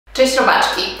Cześć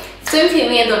robaczki! W tym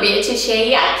filmie dowiecie się,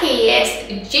 jakie jest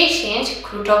 10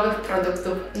 kluczowych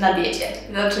produktów na diecie.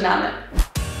 Zaczynamy!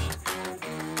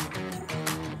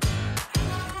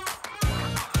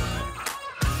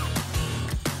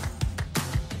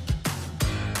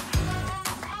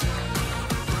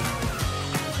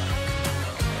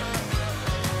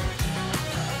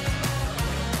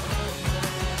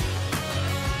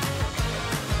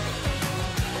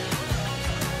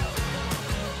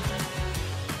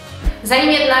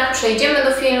 Zanim jednak przejdziemy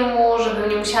do filmu, żebym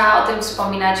nie musiała o tym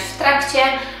wspominać w trakcie,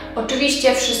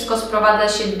 oczywiście wszystko sprowadza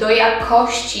się do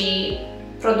jakości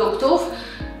produktów.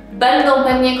 Będą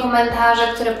pewnie komentarze,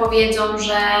 które powiedzą,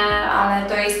 że ale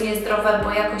to jest niezdrowe, bo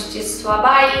jakość jest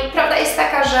słaba i prawda jest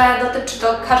taka, że dotyczy to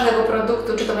każdego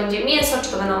produktu, czy to będzie mięso, czy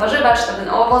to będą warzywa, czy to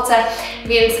będą owoce,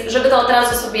 więc żeby to od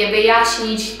razu sobie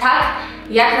wyjaśnić, tak,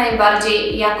 jak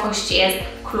najbardziej jakość jest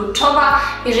kluczowa.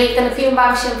 Jeżeli ten film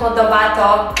Wam się podoba,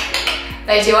 to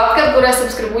dajcie łapkę w górę,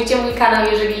 subskrybujcie mój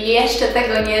kanał, jeżeli jeszcze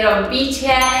tego nie robicie.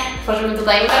 Tworzymy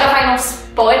tutaj mega fajną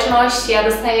społeczność, ja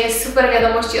dostaję super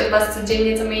wiadomości od Was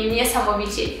codziennie, co mnie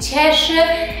niesamowicie cieszy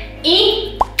i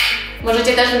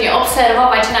możecie też mnie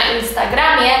obserwować na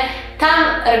Instagramie. Tam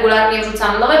regularnie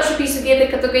wrzucam nowe przepisy diety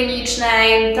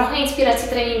ketogenicznej, trochę inspiracji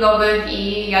treningowych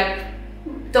i jak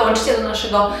dołączycie do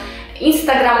naszej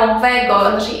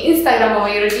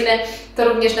instagramowej rodziny, to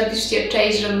również napiszcie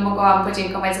cześć, żebym mogła Wam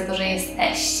podziękować za to, że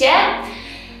jesteście.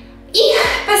 I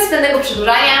bez zbędnego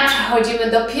przedłużania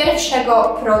przechodzimy do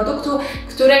pierwszego produktu,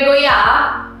 którego ja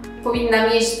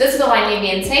powinnam jeść zdecydowanie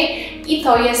więcej i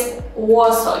to jest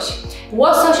łosoś.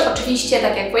 Łosoś oczywiście,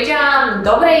 tak jak powiedziałam,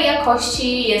 dobrej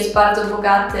jakości, jest bardzo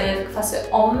bogaty w kwasy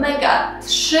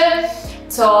omega-3,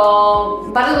 co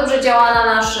bardzo dobrze działa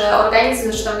na nasz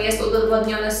organizm, zresztą jest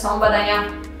udowodnione, są badania,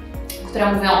 które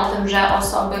mówią o tym, że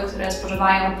osoby, które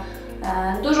spożywają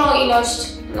dużą ilość,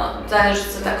 no zależy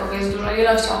co takowo jest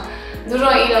dużą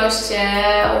ilość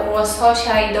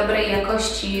łososia i dobrej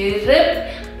jakości ryb,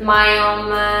 mają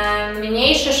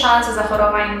mniejsze szanse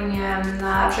zachorowań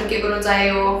na wszelkiego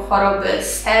rodzaju choroby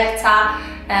serca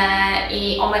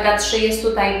i omega-3 jest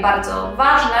tutaj bardzo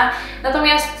ważne.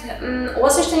 Natomiast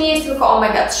łosoś to nie jest tylko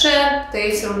omega-3, to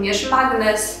jest również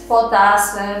magnez,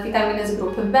 potas, witaminy z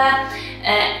grupy B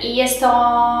i jest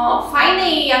to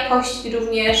fajnej jakości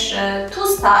również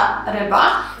tłusta ryba,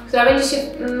 która będzie się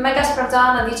mega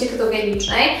sprawdzała na diecie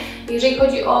ketogenicznej. Jeżeli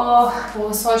chodzi o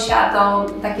łososia, to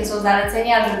takie są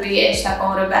zalecenia, żeby jeść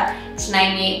taką rybę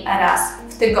przynajmniej raz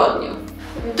w tygodniu.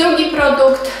 Drugi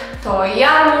produkt to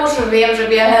jarmuż. Wiem, że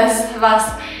wiele z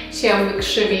Was się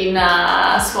wykrzywi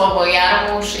na słowo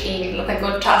jarmuż i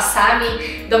dlatego czasami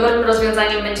dobrym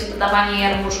rozwiązaniem będzie dodawanie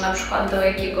jarmużu na przykład do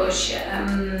jakiegoś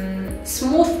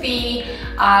smoothie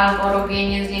albo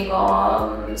robienie z niego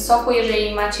soku,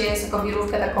 jeżeli macie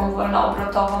sokowirówkę taką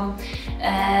wolnoobrotową.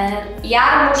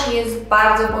 Jarmuż jest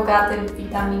bardzo bogaty w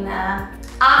witaminę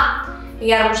A.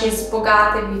 Jarmuż jest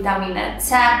bogaty w witaminę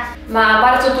C, ma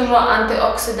bardzo dużo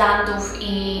antyoksydantów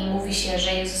i mówi się,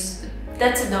 że jest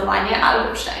zdecydowanie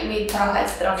albo przynajmniej trochę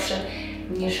zdrowszy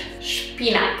niż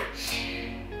szpinak.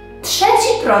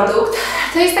 Trzeci produkt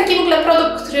to jest taki w ogóle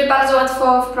produkt, który bardzo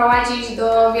łatwo wprowadzić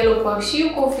do wielu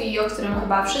posiłków i o którym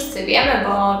chyba wszyscy wiemy,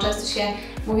 bo często się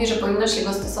mówi, że powinno się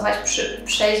go stosować przy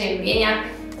przeziębieniach.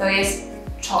 To jest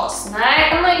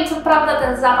czosnek. No i co prawda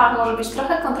ten zapach może być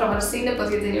trochę kontrowersyjny po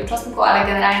zjedzeniu czosnku, ale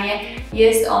generalnie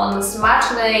jest on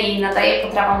smaczny i nadaje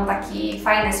potrawom taki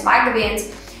fajny smak, więc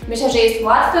myślę, że jest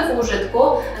łatwy w użytku.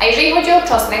 A jeżeli chodzi o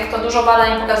czosnek, to dużo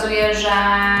badań pokazuje, że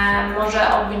może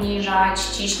obniżać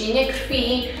ciśnienie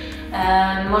krwi,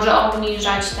 może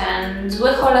obniżać ten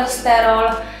zły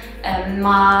cholesterol,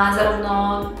 ma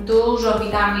zarówno dużo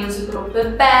witamin z grupy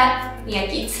B,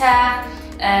 jak i C,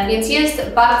 więc jest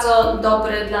bardzo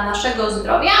dobry dla naszego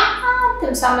zdrowia, a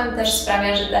tym samym też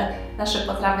sprawia, że te nasze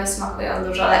potrawy smakują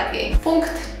dużo lepiej.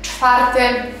 Punkt czwarty,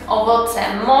 owoce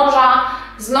morza.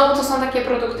 Znowu to są takie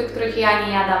produkty, których ja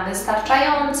nie jadam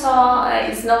wystarczająco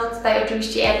i znowu tutaj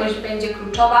oczywiście jakość będzie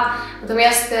kluczowa.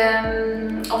 Natomiast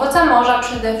owoce morza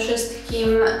przede wszystkim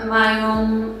mają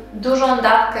dużą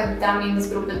dawkę witamin z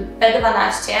grupy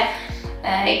B12.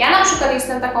 Ja na przykład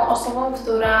jestem taką osobą,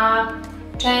 która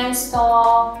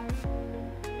często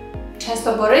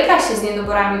boryka się z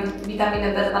niedoborami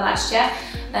witaminy B12,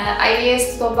 a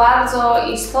jest to bardzo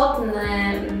istotny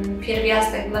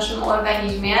pierwiastek w naszym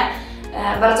organizmie,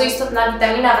 bardzo istotna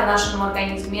witamina w naszym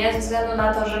organizmie, ze względu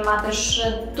na to, że ma też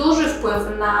duży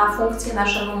wpływ na funkcję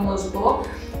naszego mózgu,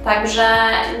 także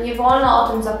nie wolno o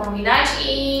tym zapominać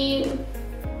i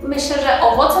myślę, że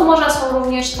owoce morza są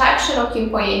również tak szerokim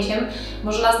pojęciem.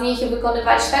 Można z nich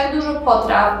wykonywać tak dużo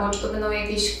potraw, bo czy to będą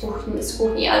jakieś z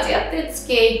kuchni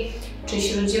azjatyckiej, czy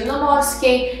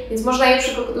śródziemnomorskiej, więc można je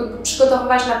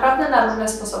przygotowywać naprawdę na różne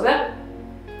sposoby.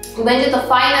 Będzie to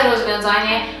fajne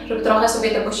rozwiązanie, żeby trochę sobie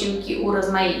te posiłki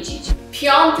urozmaicić.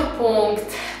 Piąty punkt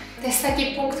to jest taki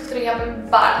punkt, który ja bym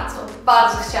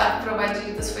bardzo chciała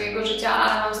wprowadzić do swojego życia,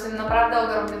 ale mam z tym naprawdę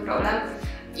ogromny problem.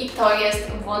 I to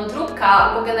jest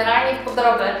wątróbka, bo generalnie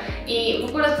podroby. I w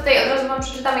ogóle tutaj od razu Wam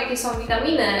przeczytam, jakie są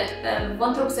witaminy w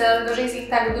wątróbce, dlatego że jest ich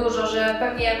tak dużo, że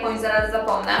pewnie jakąś zaraz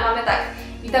zapomnę. Mamy tak,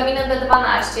 witaminę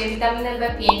B12, witaminę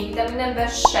B5, witaminę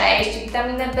B6,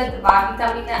 witaminę B2,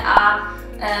 witaminę A,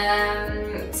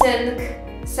 cynk,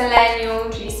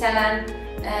 selenium, czyli selen.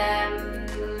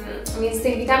 Więc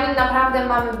tych witamin naprawdę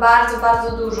mamy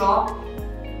bardzo dużo.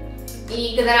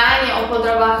 I generalnie o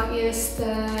podrobach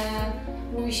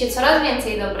mówi się coraz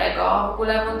więcej dobrego. W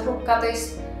ogóle wątróbka to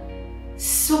jest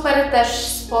super też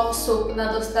sposób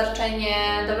na dostarczenie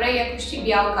dobrej jakości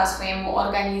białka swojemu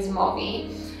organizmowi.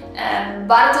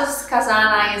 Bardzo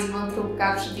wskazana jest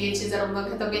wątróbka przy diecie zarówno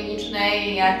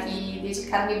ketogenicznej, jak i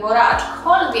diecie karniwora,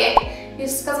 aczkolwiek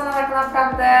jest wskazana tak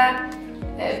naprawdę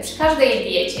przy każdej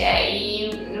diecie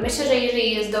i myślę, że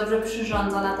jeżeli jest dobrze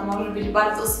przyrządzona, to może być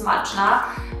bardzo smaczna.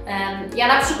 Ja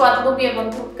na przykład lubię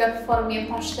wątróbkę w formie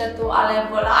pasztetu, ale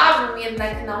wolałabym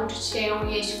jednak nauczyć się ją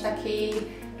jeść w takiej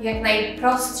jak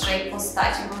najprostszej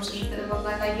postaci, bo myślę, że wtedy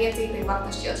można najwięcej tych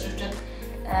wartości odżywczych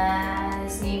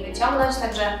z niej wyciągnąć,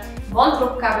 także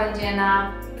wątróbka będzie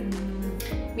na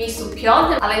miejscu 5,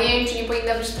 ale nie wiem, czy nie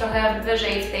powinna być trochę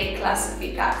wyżej w tej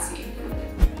klasyfikacji.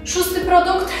 Szósty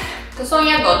produkt to są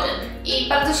jagody i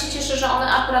bardzo się cieszę, że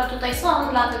one akurat tutaj są,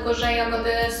 dlatego że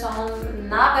jagody są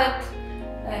nawet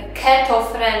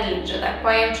keto-friendly, że tak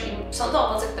powiem, czyli są to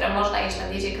owoce, które można jeść na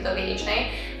diecie ketogenicznej.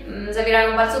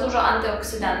 Zawierają bardzo dużo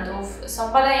antyoksydantów.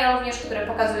 Są badania również, które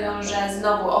pokazują, że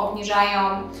znowu obniżają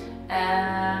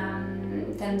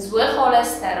ten zły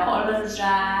cholesterol, że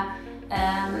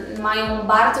mają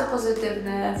bardzo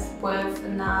pozytywny wpływ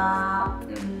na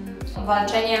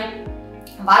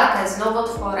walkę z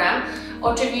nowotworem.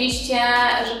 Oczywiście,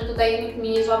 żeby tutaj nikt mnie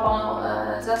nie złapał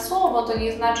za słowo, to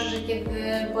nie znaczy, że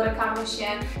kiedy borykamy się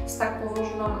z tak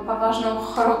poważną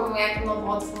chorobą jak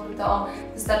nowotwór, to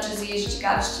wystarczy zjeść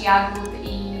garść jagód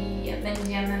i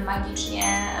będziemy magicznie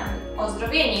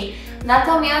ozdrowieni.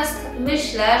 Natomiast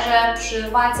myślę, że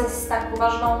przy walce z tak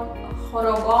poważną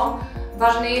chorobą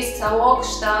ważny jest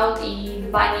całokształt i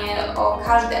dbanie o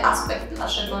każdy aspekt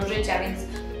naszego życia, więc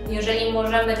jeżeli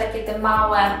możemy takie te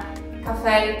małe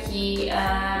kafelki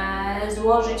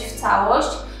złożyć w całość,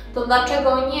 to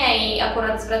dlaczego nie? I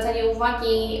akurat zwracanie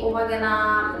uwagi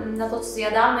na to, co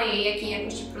zjadamy i jakiej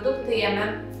jakości produkty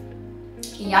jemy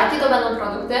i jakie to będą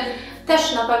produkty,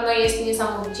 też na pewno jest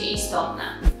niesamowicie istotne.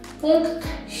 Punkt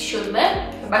 7,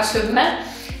 chyba 7,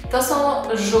 to są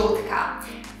żółtka.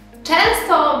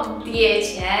 Często w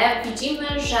diecie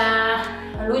widzimy, że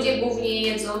ludzie głównie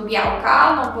jedzą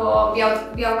białka, no bo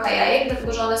białka jajek,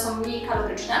 dlatego że one są mniej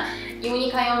kaloryczne i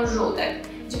unikają żółtek.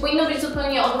 Gdzie powinno być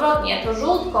zupełnie odwrotnie, to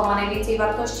żółtko ma najwięcej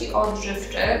wartości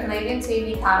odżywczych, najwięcej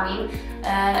witamin,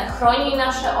 chroni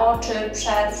nasze oczy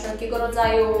przed wszelkiego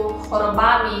rodzaju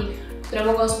chorobami, które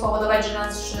mogą spowodować, że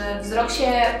nasz wzrok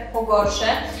się pogorszy.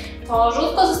 To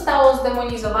żółtko zostało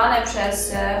zdemonizowane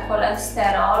przez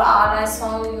cholesterol, ale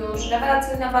są już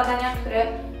rewelacyjne badania, które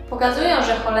pokazują,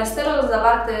 że cholesterol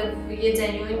zawarty w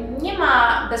jedzeniu nie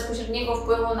ma bezpośredniego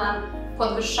wpływu na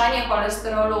podwyższanie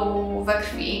cholesterolu we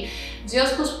krwi. W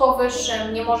związku z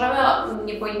powyższym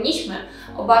nie powinniśmy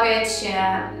obawiać się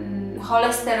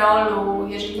cholesterolu,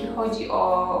 jeżeli chodzi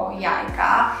o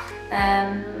jajka.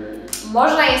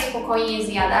 Można je spokojnie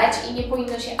zjadać i nie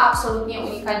powinno się absolutnie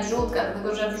unikać żółtka,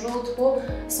 dlatego że w żółtku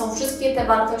są wszystkie te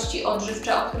wartości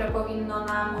odżywcze, o które powinno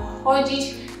nam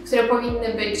chodzić, które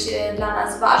powinny być dla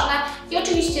nas ważne. I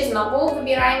oczywiście znowu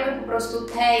wybierajmy po prostu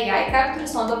te jajka, które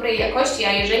są dobrej jakości,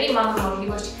 a jeżeli mamy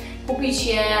możliwość kupić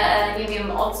je, nie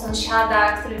wiem, od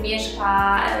sąsiada, który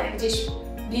mieszka gdzieś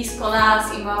blisko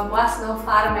nas i ma własną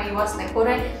farmę i własne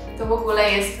kury, to w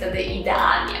ogóle jest wtedy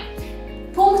idealnie.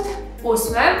 Punkt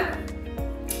 8.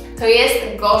 To jest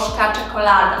gorzka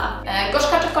czekolada.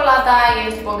 Gorzka czekolada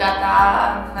jest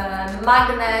bogata w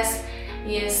magnez,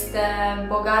 jest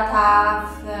bogata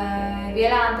w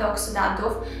wiele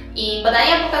antyoksydantów i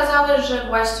badania pokazały, że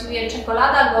właściwie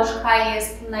czekolada gorzka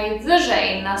jest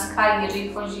najwyżej na skali,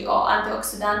 jeżeli chodzi o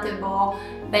antyoksydanty, bo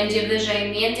będzie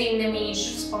wyżej m.in.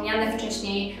 niż wspomniane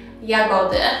wcześniej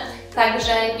jagody.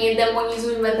 Także nie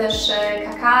demonizujmy też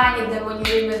kakao, nie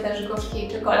demonizujmy też gorzkiej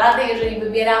czekolady. Jeżeli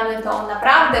wybieramy tą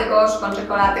naprawdę gorzką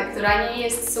czekoladę, która nie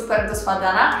jest super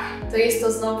dosładzana, to jest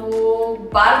to znowu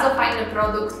bardzo fajny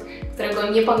produkt, którego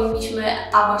nie powinniśmy,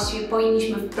 a właściwie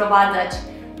powinniśmy wprowadzać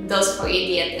do swojej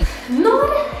diety. Numer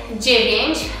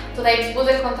 9. Tutaj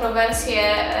wzbudzę kontrowersje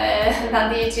na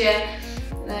diecie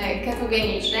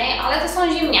ketogenicznej, ale to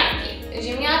są ziemniaki.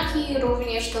 Ziemniaki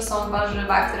również to są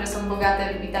warzywa, które są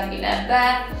bogate w witaminę B.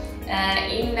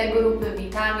 Inne grupy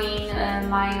witamin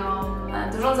mają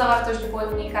dużą zawartość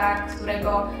błonnika,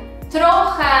 którego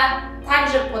trochę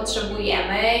także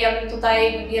potrzebujemy. Ja bym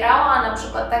tutaj wybierała na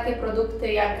przykład takie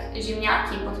produkty jak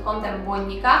ziemniaki pod kątem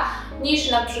błonnika,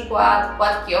 niż na przykład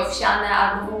płatki owsiane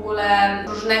albo w ogóle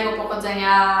różnego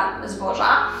pochodzenia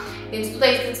zboża. Więc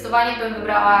tutaj zdecydowanie bym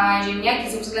wybrała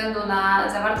ziemniaki ze względu na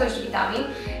zawartość witamin.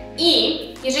 I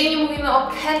jeżeli nie mówimy o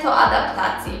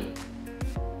keto-adaptacji,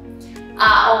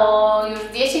 a o już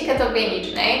diecie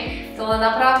ketogenicznej, to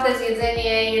naprawdę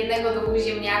zjedzenie 1-2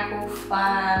 ziemniaków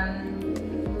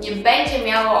nie będzie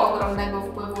miało ogromnego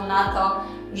wpływu na to,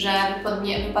 że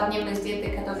wypadniemy z diety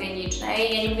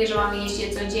ketogenicznej. Ja nie mówię, że mamy jeść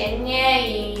je codziennie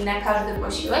i na każdy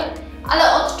posiłek,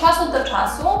 ale od czasu do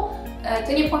czasu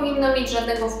to nie powinno mieć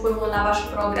żadnego wpływu na Wasz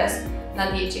progres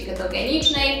na diecie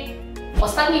ketogenicznej.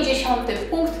 Ostatni 10.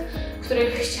 punkt,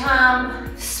 który chciałam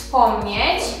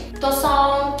wspomnieć, to są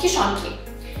kiszonki.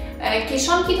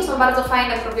 Kiszonki to są bardzo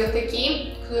fajne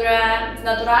probiotyki, które w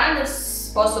naturalny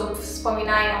sposób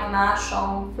wspominają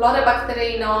naszą florę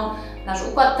bakteryjną, nasz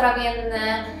układ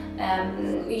trawienny.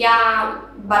 Ja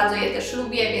bardzo je też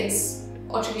lubię, więc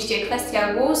oczywiście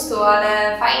kwestia gustu,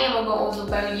 ale fajnie mogą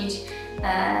uzupełnić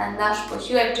nasz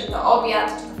posiłek, czy to obiad,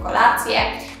 czy to kolację.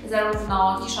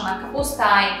 Zarówno kiszona kapusta,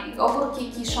 jak i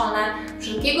ogórki kiszone.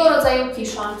 Wszelkiego rodzaju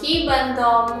kiszonki będą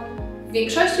w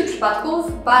większości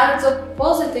przypadków bardzo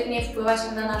pozytywnie wpływać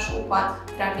na nasz układ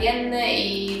trawienny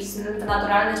i w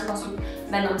naturalny sposób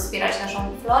będą wspierać naszą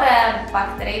florę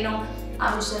bakteryjną,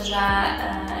 a myślę, że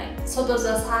co do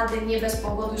zasady nie bez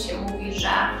powodu się mówi, że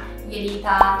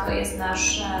jelita to jest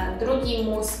nasz drugi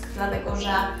mózg, dlatego że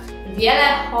wiele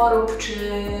chorób,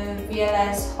 czy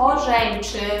wiele schorzeń,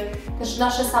 czy też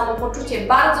nasze samopoczucie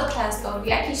bardzo często w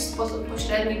jakiś sposób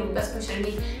pośredni lub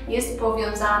bezpośredni jest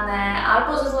powiązane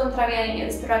albo ze złym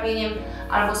trawieniem,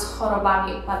 albo z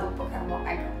chorobami układu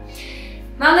pokarmowego.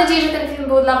 Mam nadzieję, że ten film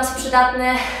był dla Was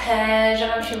przydatny, że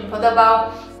Wam się podobał,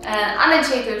 a na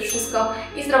dzisiaj to już wszystko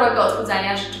i zdrowego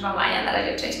odchudzania życzę Wam Ania. Na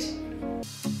razie, cześć!